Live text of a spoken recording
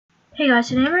Hey guys,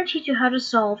 today I'm going to teach you how to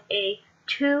solve a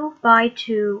 2 by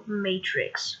 2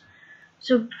 matrix.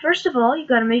 So first of all, you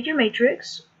got to make your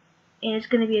matrix, and it's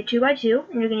going to be a 2 by 2,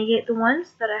 and you're going to get the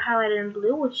ones that I highlighted in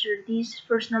blue, which are these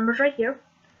first numbers right here,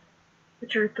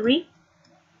 which are 3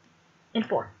 and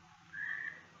 4.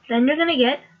 Then you're going to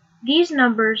get these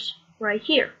numbers right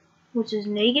here, which is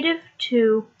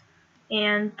 -2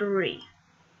 and 3,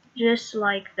 just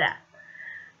like that.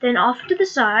 Then off to the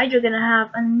side, you're going to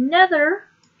have another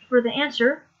for the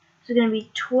answer. It's going to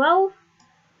be 12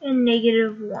 and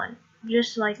 -1,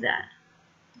 just like that.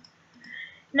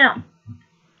 Now,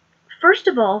 first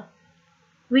of all,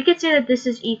 we could say that this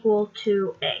is equal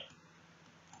to A,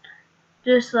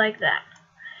 just like that.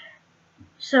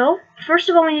 So, first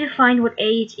of all, we need to find what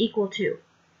A is equal to.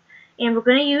 And we're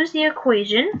going to use the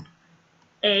equation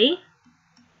A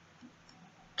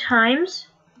times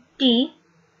D.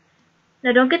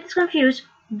 Now, don't get this confused.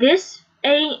 This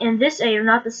A and this A are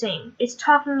not the same. It's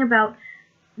talking about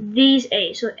these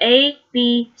A. So A,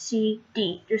 B, C,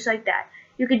 D, just like that.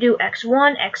 You could do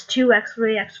x1, x2,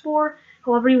 x3, x4,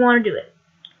 however you want to do it.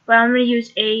 But I'm going to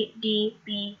use A, D,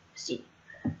 B, C.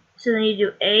 So then you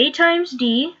do A times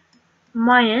D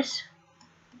minus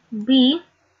B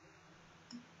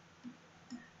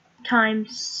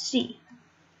times C,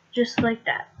 just like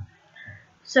that.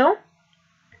 So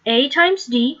A times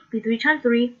D, be 3 times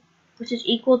 3, which is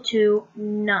equal to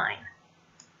 9.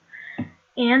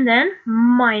 And then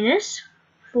minus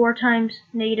 4 times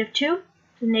 -2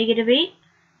 is -8.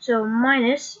 So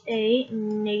minus a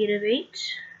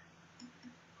 -8,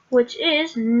 which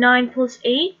is 9 plus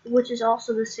 8, which is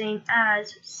also the same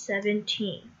as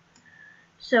 17.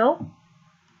 So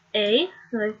A,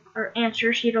 our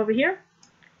answer sheet over here,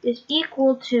 is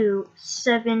equal to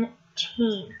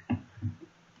 17.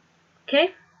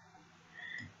 Okay?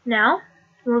 Now,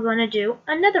 we're going to do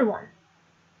another one.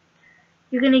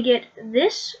 You're going to get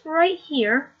this right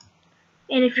here,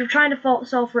 and if you're trying to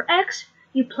solve for x,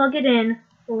 you plug it in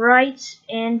right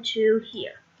into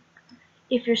here.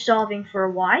 If you're solving for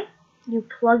y, you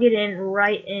plug it in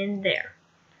right in there,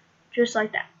 just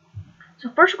like that.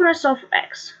 So first we're going to solve for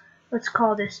x. Let's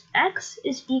call this x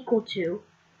is equal to,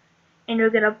 and you're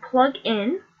going to plug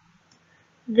in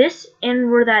this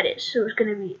and where that is. So it's going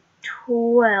to be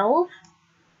 12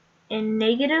 and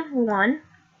 -1,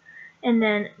 and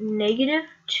then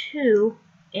 -2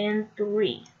 and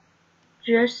 3,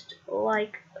 just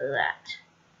like that.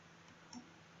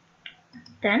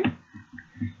 Then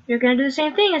you're going to do the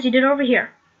same thing as you did over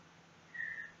here.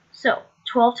 So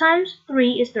 12 times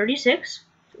 3 is 36.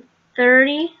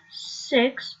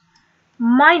 36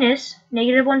 minus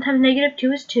 -1 times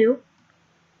 -2 is 2,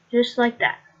 just like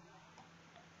that.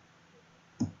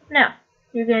 Now,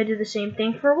 you're going to do the same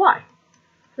thing for y.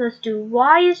 So let's do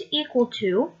y is equal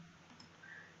to,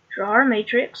 draw our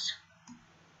matrix.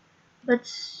 So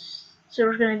it's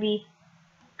going to be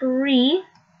 3,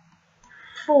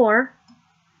 4,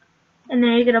 and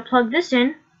then you're going to plug this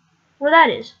in where that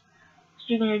is. So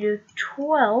you're going to do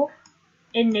 12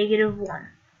 and -1.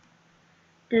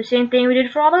 Do the same thing we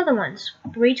did for all the other ones.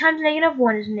 3 times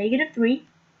 -1 is -3,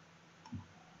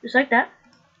 just like that.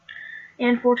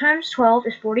 And 4 times 12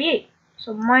 is 48,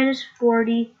 so minus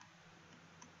 48.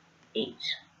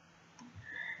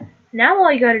 Now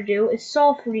all you gotta do is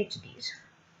solve for each of these.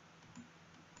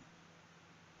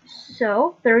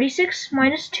 So 36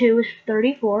 minus 2 is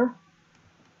 34,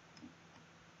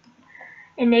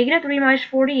 and -3 minus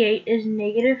 48 is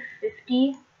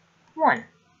 -51.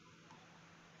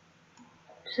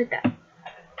 Just like that.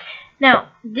 Now,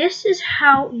 this is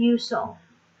how you solve.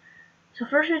 So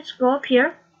first let's go up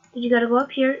here. You gotta go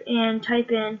up here and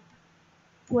type in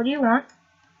what do you want.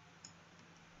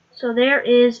 So there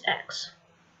is x.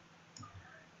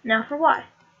 Now for y.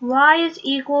 Y is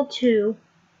equal to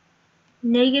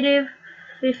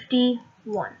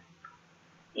 -51.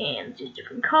 And it's a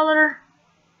different color.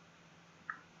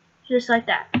 Just like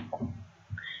that.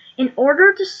 In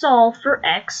order to solve for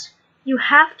x, you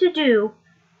have to do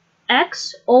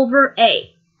x over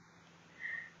a.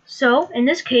 So in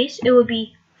this case, it would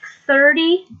be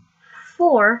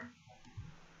 34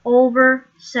 over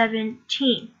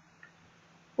 17,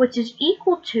 which is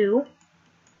equal to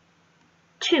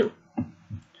 2.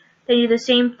 Then you do the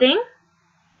same thing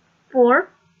for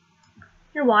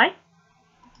your y,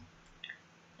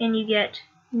 and you get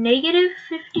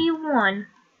 -51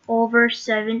 over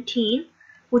 17,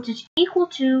 which is equal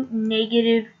to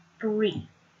 -3.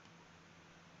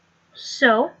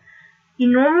 So you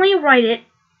normally write it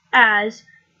as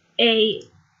a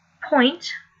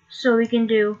point, so we can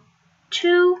do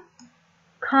 2,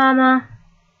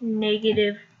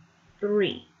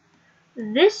 -3.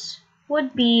 This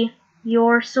would be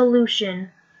your solution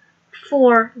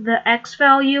for the x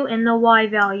value and the y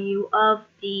value of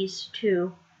these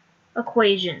two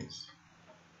equations.